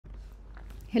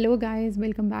Hello guys,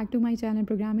 welcome back to my channel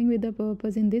Programming with a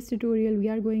Purpose. In this tutorial we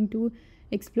are going to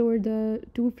explore the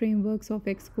two frameworks of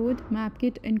Xcode,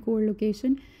 Mapkit and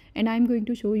Corelocation, and I'm going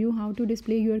to show you how to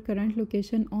display your current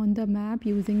location on the map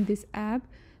using this app.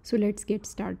 So let's get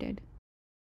started.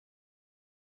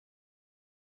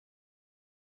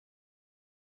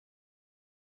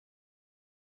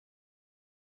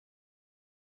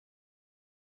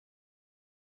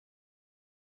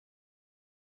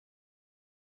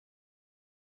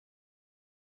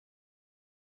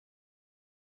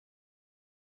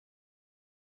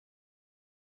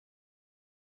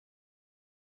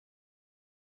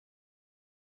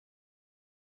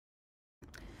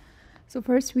 So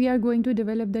first we are going to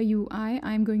develop the UI.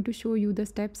 I'm going to show you the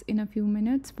steps in a few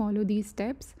minutes. Follow these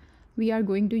steps. We are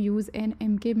going to use an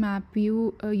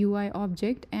MkMapView UI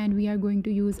object, and we are going to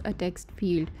use a text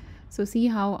field. So see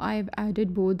how I've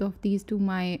added both of these to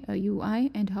my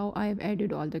UI and how I've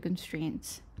added all the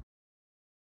constraints.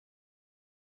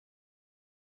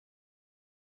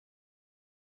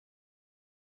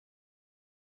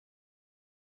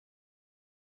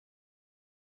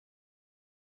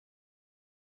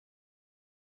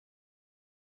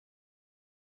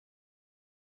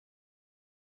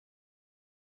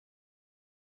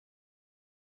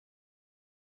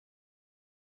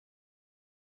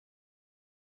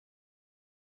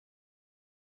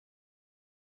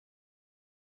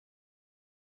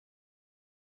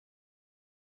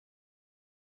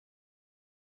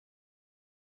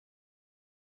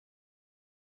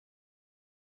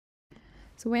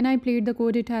 So when I played the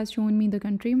code, it has shown me the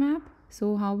country map.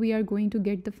 So how we are going to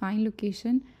get the fine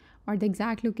location or the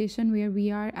exact location where we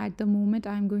are at the moment,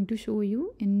 I'm going to show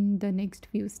you in the next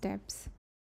few steps.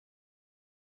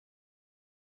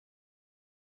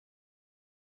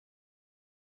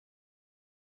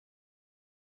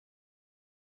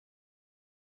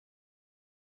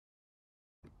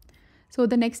 So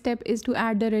the next step is to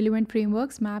add the relevant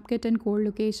frameworks, Mapkit and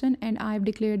Corelocation, and I've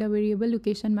declared a variable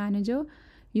location manager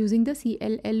using the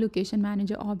CLL location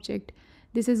manager object.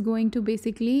 This is going to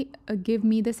basically give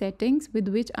me the settings with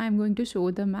which I'm going to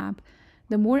show the map.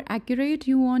 The more accurate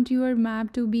you want your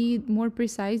map to be, more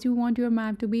precise you want your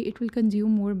map to be, it will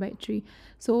consume more battery.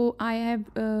 So I have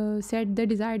set the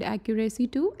desired accuracy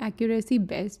to accuracy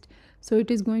best. So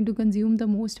it is going to consume the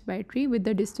most battery with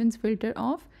the distance filter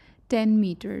of 10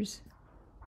 meters.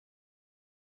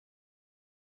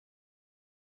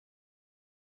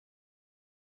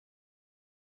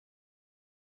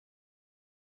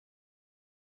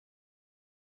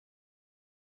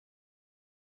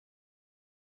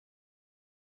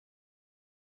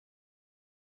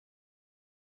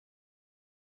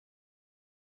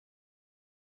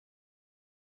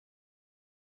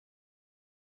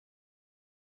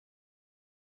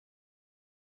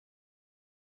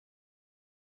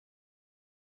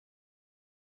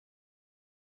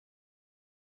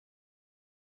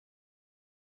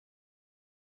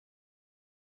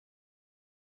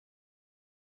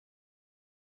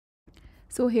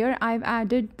 So here I've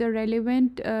added the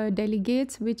relevant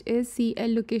delegates, which is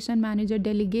CL location manager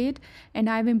delegate, and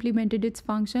I've implemented its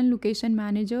function location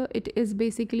manager. It is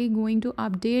basically going to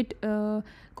update,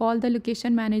 call the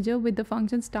location manager with the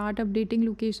function start updating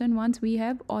location once we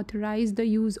have authorized the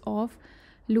use of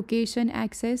location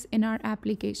access in our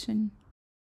application.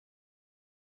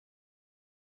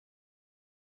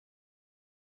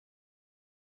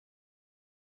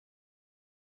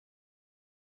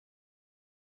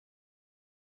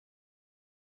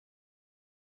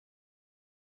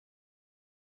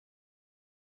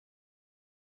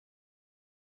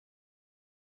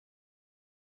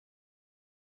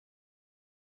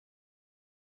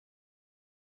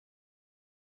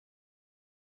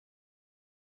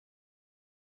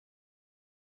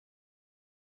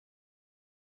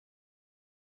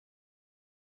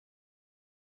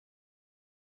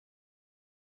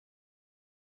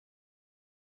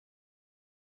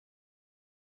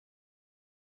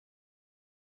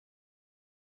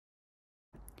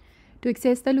 To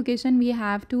access the location, we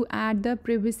have to add the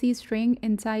privacy string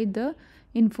inside the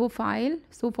info file.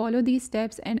 So follow these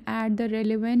steps and add the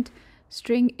relevant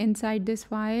string inside this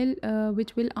file,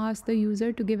 which will ask the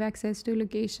user to give access to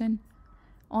location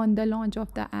on the launch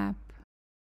of the app.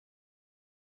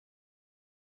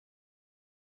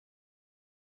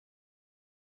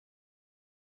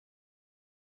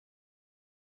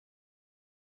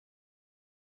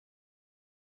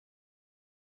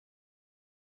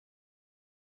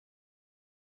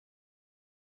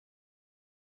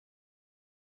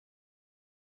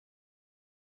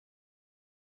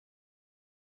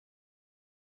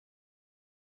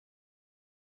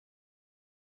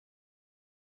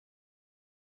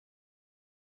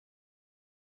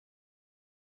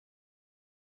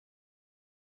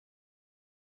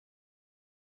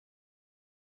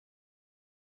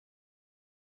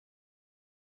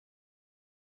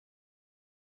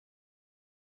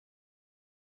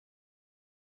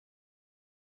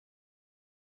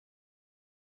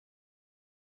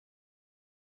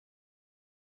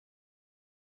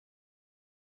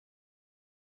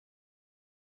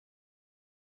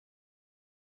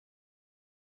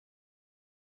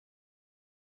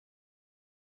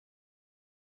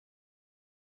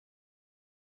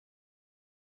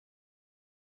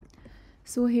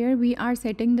 So here we are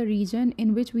setting the region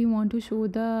in which we want to show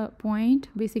the point,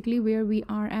 basically where we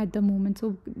are at the moment.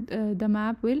 So the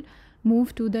map will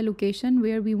move to the location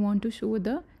where we want to show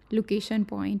the location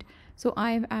point. So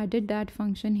I have added that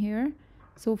function here.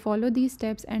 So follow these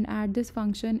steps and add this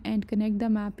function and connect the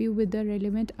map view with the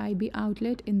relevant IB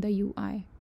outlet in the UI.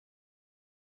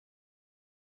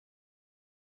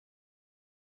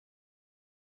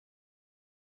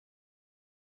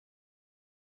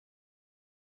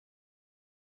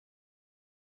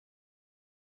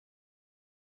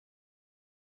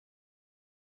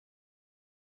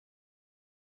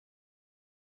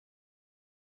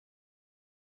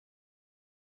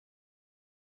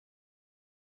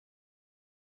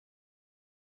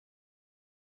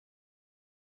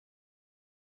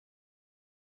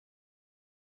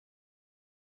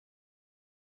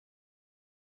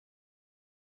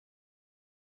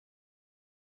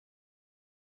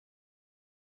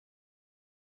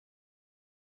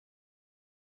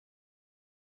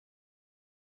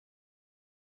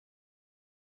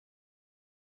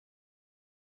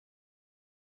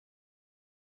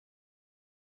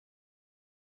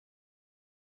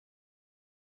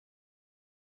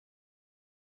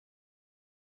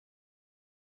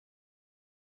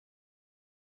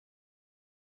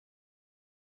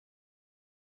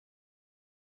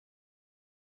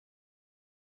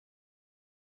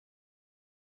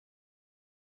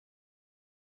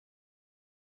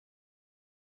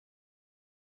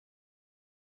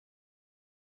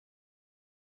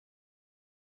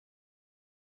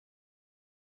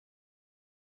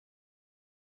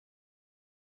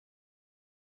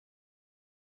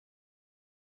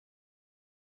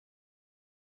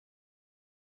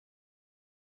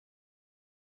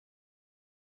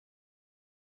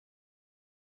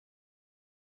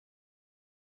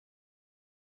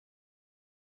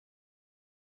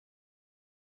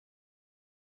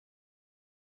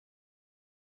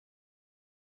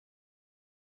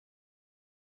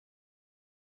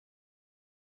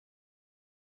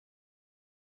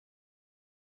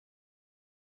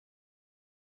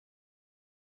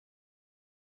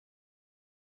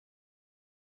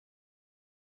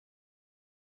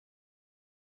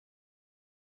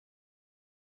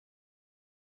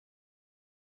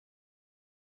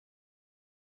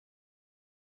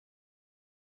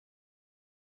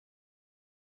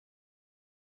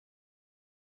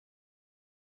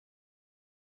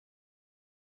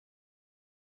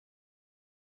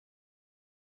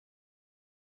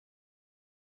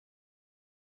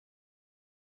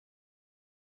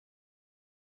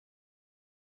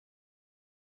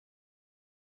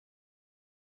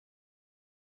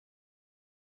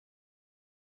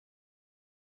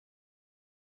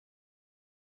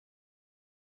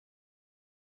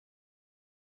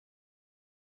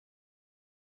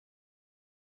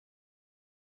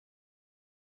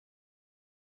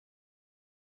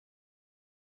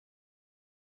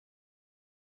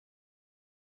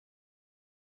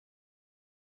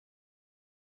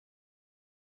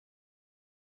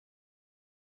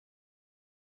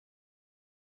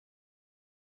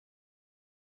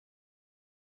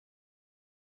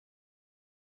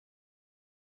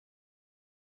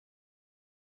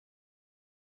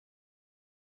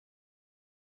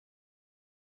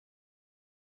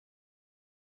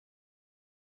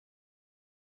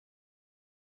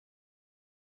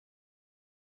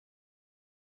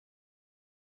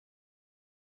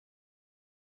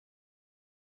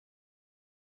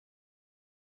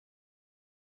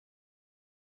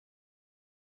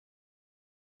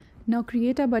 Now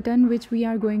create a button which we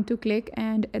are going to click,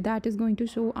 and that is going to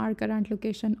show our current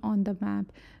location on the map.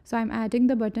 So I'm adding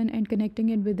the button and connecting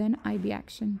it with an IB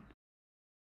action.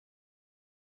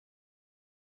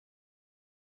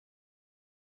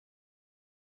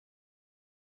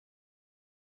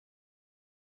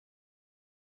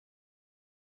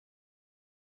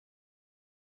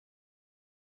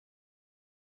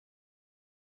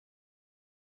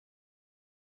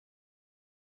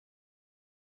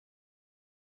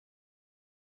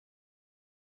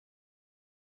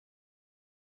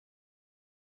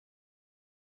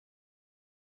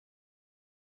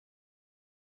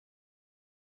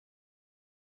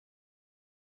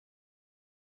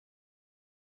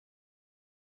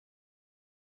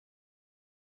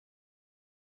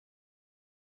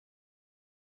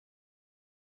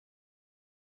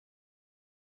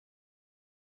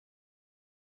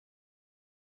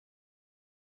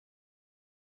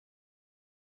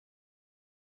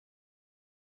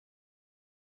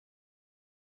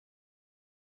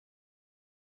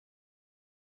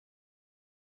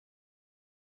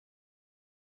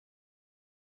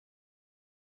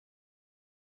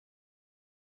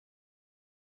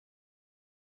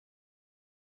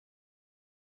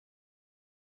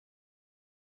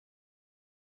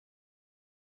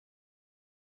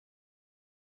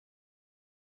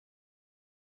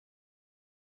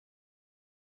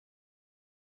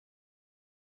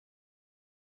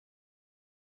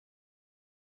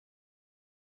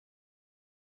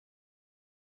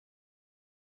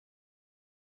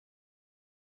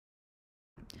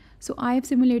 So I have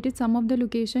simulated some of the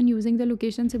location using the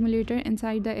location simulator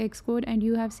inside the Xcode, and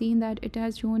you have seen that it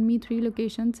has shown me 3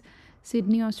 locations: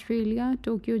 Sydney, Australia,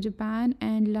 Tokyo, Japan,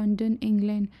 and London,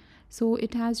 England. So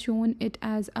it has shown it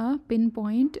as a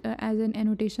pinpoint as an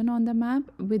annotation on the map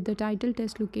with the title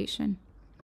test location.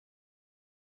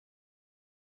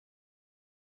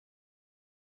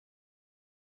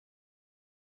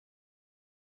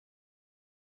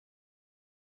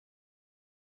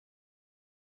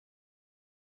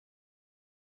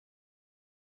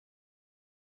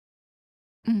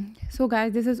 So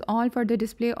guys, this is all for the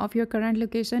display of your current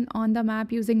location on the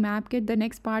map using Mapkit. The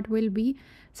next part will be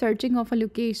searching of a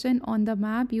location on the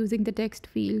map using the text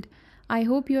field. I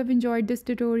hope you have enjoyed this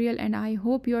tutorial, and I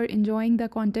hope you are enjoying the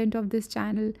content of this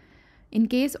channel. In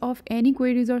case of any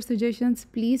queries or suggestions,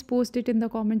 please post it in the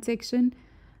comment section.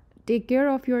 Take care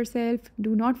of yourself.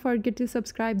 Do not forget to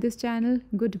subscribe this channel.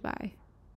 Goodbye.